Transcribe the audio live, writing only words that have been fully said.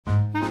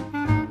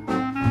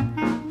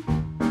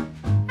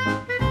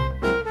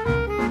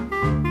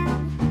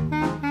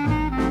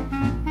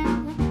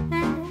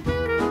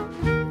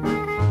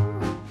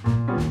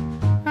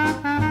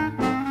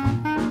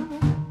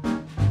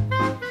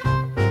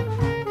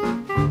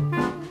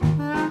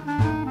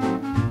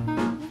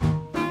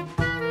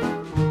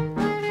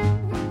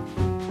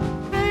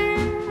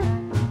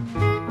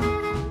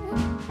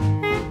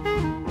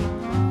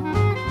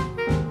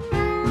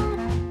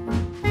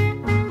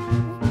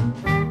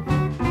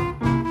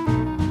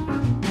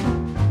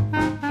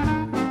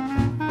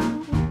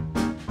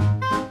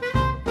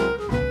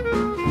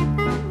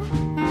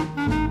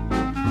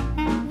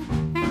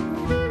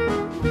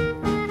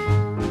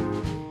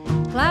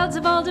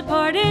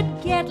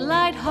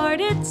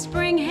light-hearted,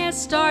 spring has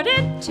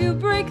started to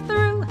break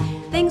through.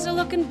 Things are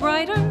looking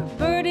brighter,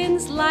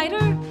 burdens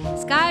lighter,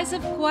 skies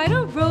have quite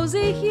a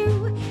rosy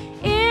hue.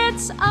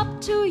 It's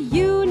up to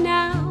you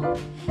now,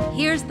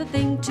 here's the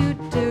thing to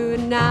do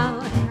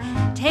now.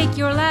 Take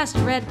your last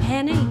red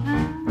penny,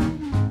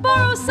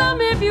 borrow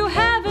some if you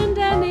haven't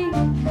any,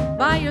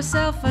 buy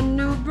yourself a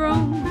new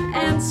broom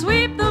and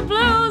sweep the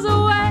blues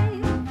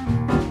away.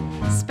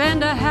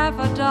 Spend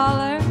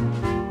 $50.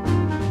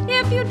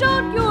 If you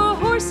don't, your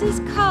horse's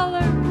collar.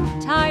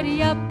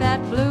 Tidy up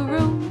that blue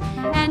room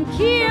and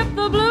keep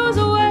the blues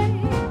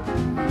away.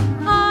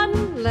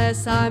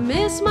 Unless I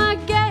miss my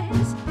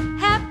guess,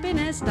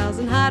 happiness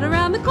doesn't hide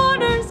around the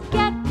corners.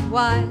 Get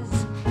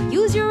wise,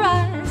 use your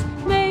eyes,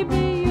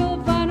 maybe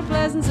you'll find a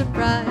pleasant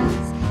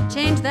surprise.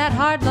 Change that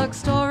hard luck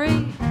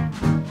story,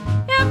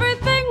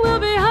 everything will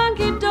be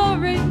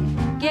hunky-dory.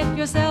 Get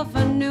yourself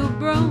a new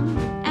broom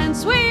and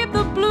sweep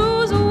the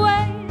blues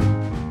away.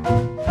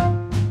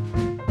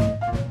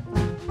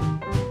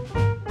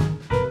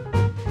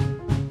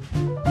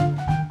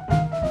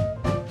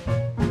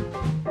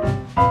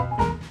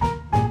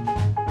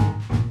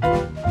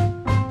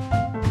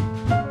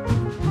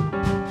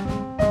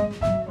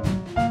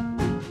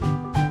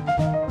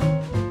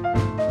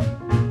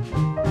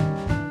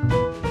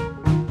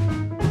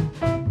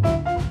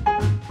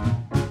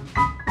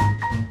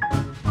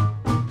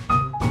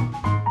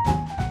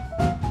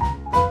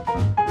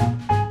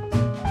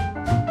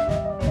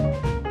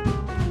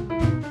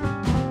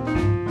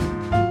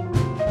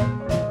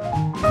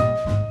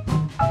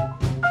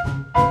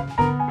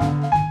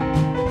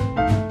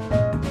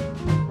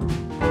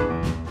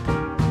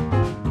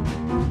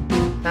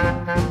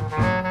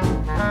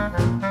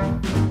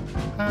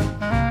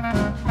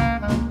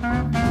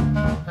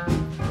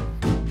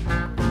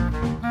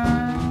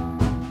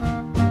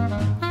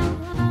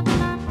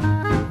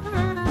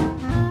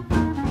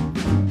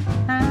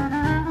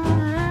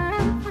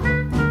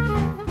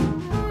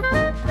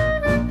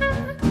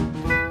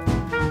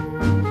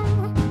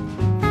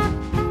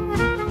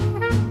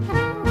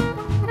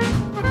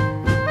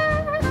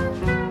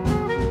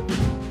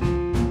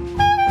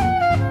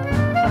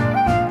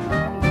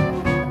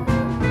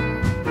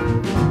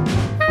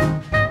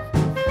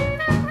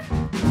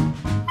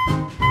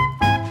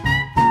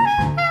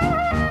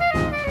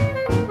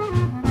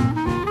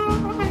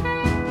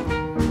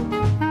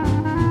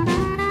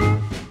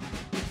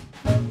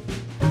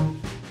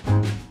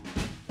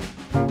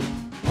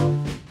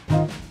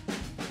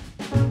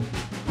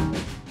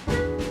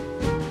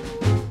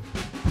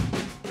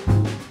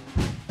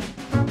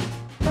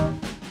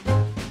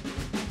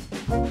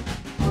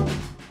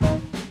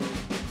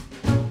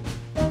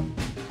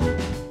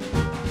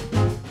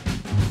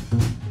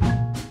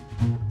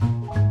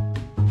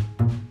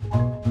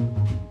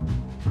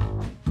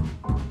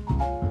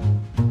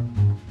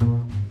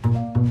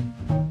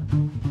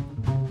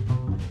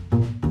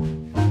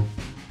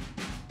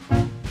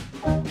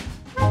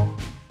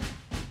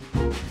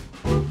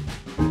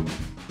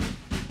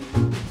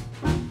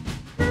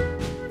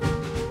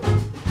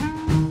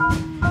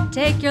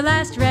 Take your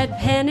last red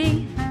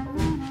penny,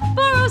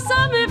 borrow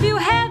some if you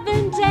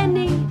haven't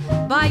any,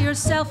 buy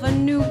yourself a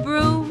new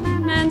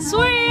broom and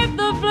sweep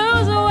the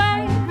blues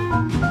away.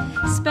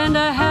 Spend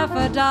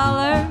 $50.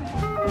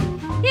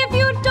 If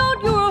you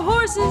don't, your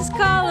horse's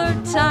collar.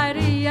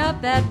 Tidy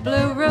up that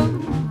blue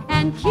room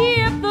and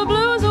keep the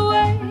blues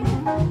away.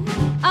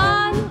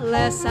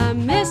 Unless I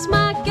miss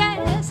my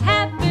guess,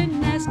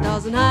 happiness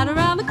doesn't hide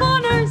around the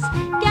corners.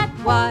 Get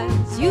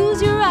wise,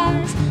 use your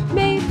eyes,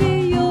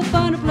 maybe you'll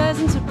find a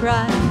pleasant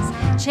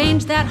surprise.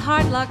 Change that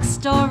hard luck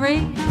story,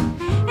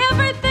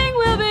 everything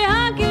will be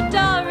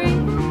hunky-dory.